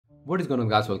What is going on,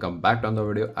 guys? Welcome back to another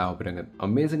video. I hope you're having an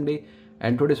amazing day.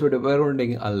 And today's video we're going to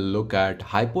take a look at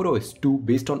HyperOS 2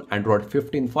 based on Android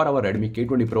 15 for our Redmi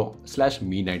K20 Pro /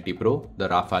 Mi 90 Pro, the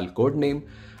Raphael code name.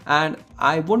 And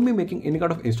I won't be making any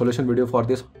kind of installation video for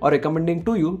this or recommending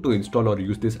to you to install or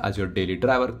use this as your daily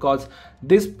driver, because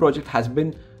this project has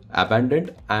been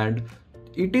abandoned and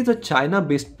it is a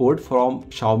China-based port from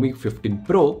Xiaomi 15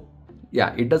 Pro.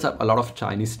 Yeah, it does have a lot of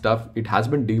Chinese stuff. It has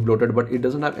been debloated, but it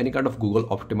doesn't have any kind of Google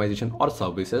optimization or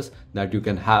services that you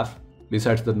can have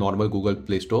besides the normal Google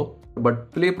Play Store.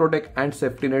 But Play Protect and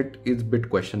Safety Net is a bit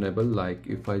questionable. Like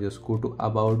if I just go to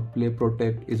about, Play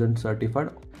Protect isn't certified,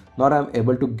 nor I'm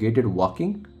able to get it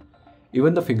working.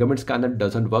 Even the fingerprint scanner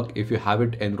doesn't work if you have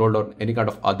it enrolled on any kind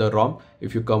of other ROM.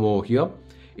 If you come over here,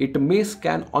 it may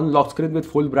scan on lock screen with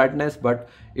full brightness, but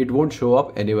it won't show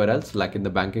up anywhere else like in the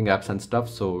banking apps and stuff.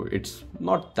 So it's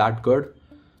not that good.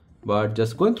 But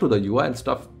just going through the UI and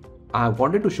stuff, I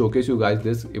wanted to showcase you guys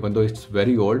this, even though it's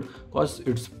very old, because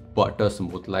it's butter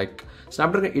smooth. Like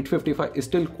Snapdragon 855 is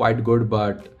still quite good,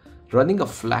 but running a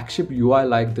flagship UI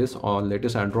like this on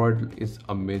latest Android is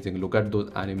amazing. Look at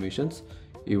those animations.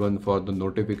 Even for the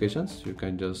notifications, you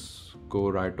can just go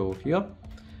right over here.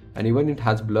 And even it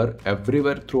has blur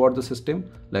everywhere throughout the system,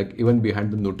 like even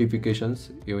behind the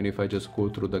notifications. Even if I just go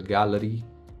through the gallery,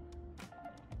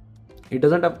 it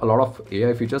doesn't have a lot of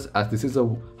AI features, as this is a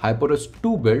HyperOS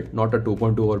 2 build, not a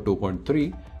 2.2 or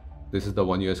 2.3. This is the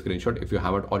 1 UI screenshot. If you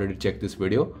haven't already checked this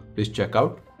video, please check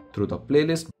out through the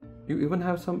playlist. You even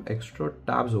have some extra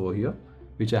tabs over here,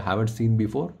 which I haven't seen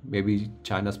before, maybe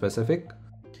China specific.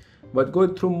 But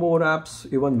going through more apps,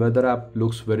 even weather app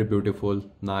looks very beautiful,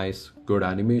 nice, good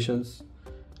animations,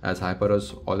 as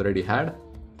HyperOS already had.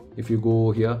 If you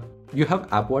go here, you have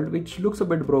App World, which looks a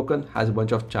bit broken, has a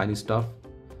bunch of Chinese stuff,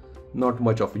 not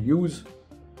much of use.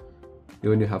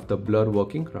 Even you have the blur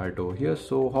working right over here.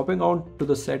 So hopping on to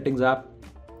the settings app,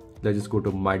 let's just go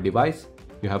to my device.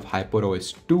 You have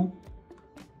HyperOS 2,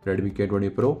 Redmi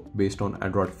K20 Pro based on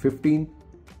Android 15.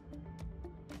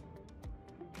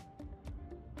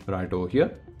 Right over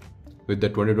here with the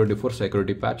 2024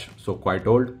 security patch, so quite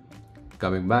old.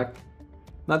 Coming back,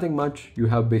 nothing much. You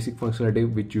have basic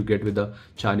functionality which you get with the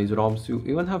Chinese ROMs. You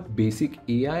even have basic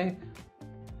AI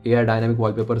dynamic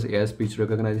wallpapers, AI speech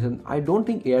recognition. I don't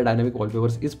think AI dynamic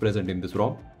wallpapers is present in this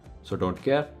ROM, so don't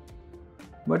care.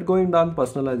 But going down,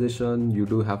 personalization, you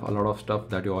do have a lot of stuff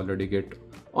that you already get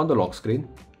on the lock screen.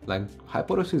 Like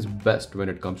HyperOS is best when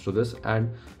it comes to this,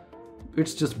 and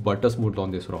it's just butter smooth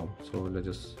on this ROM. So let's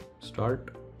just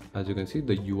start. As you can see,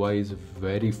 the UI is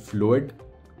very fluid.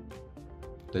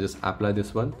 Let's just apply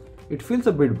this one. It feels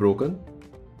a bit broken.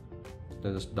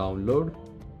 Let's just download,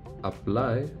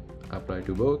 apply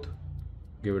to both.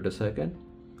 Give it a second.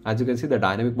 As you can see, the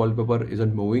dynamic wallpaper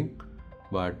isn't moving,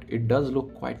 but it does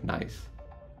look quite nice.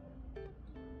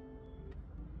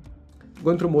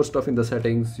 Going through more stuff in the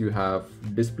settings, you have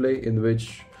display, in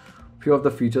which few of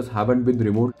the features haven't been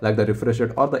removed, like the refresh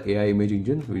rate or the AI image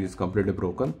engine, which is completely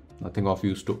broken, nothing of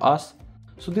use to us.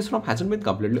 So this ROM hasn't been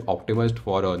completely optimized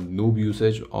for a noob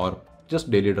usage or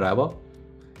just daily driver.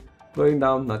 Going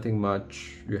down, nothing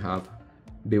much. You have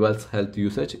device health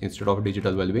usage instead of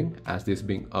digital well-being, as this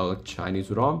being a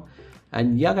Chinese ROM.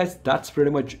 And yeah guys, that's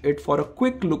pretty much it for a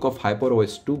quick look of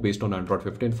HyperOS 2 based on Android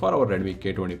 15 for our Redmi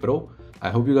K20 Pro. I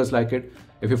hope you guys like it.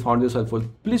 If you found this helpful,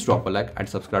 please drop a like and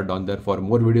subscribe down there for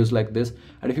more videos like this.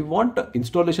 And if you want an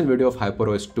installation video of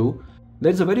HyperOS 2,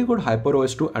 there is a very good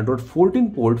HyperOS 2 Android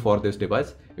 14 port for this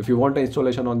device. If you want an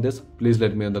installation on this, please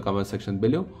let me know in the comment section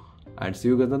below, and see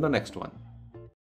you guys in the next one.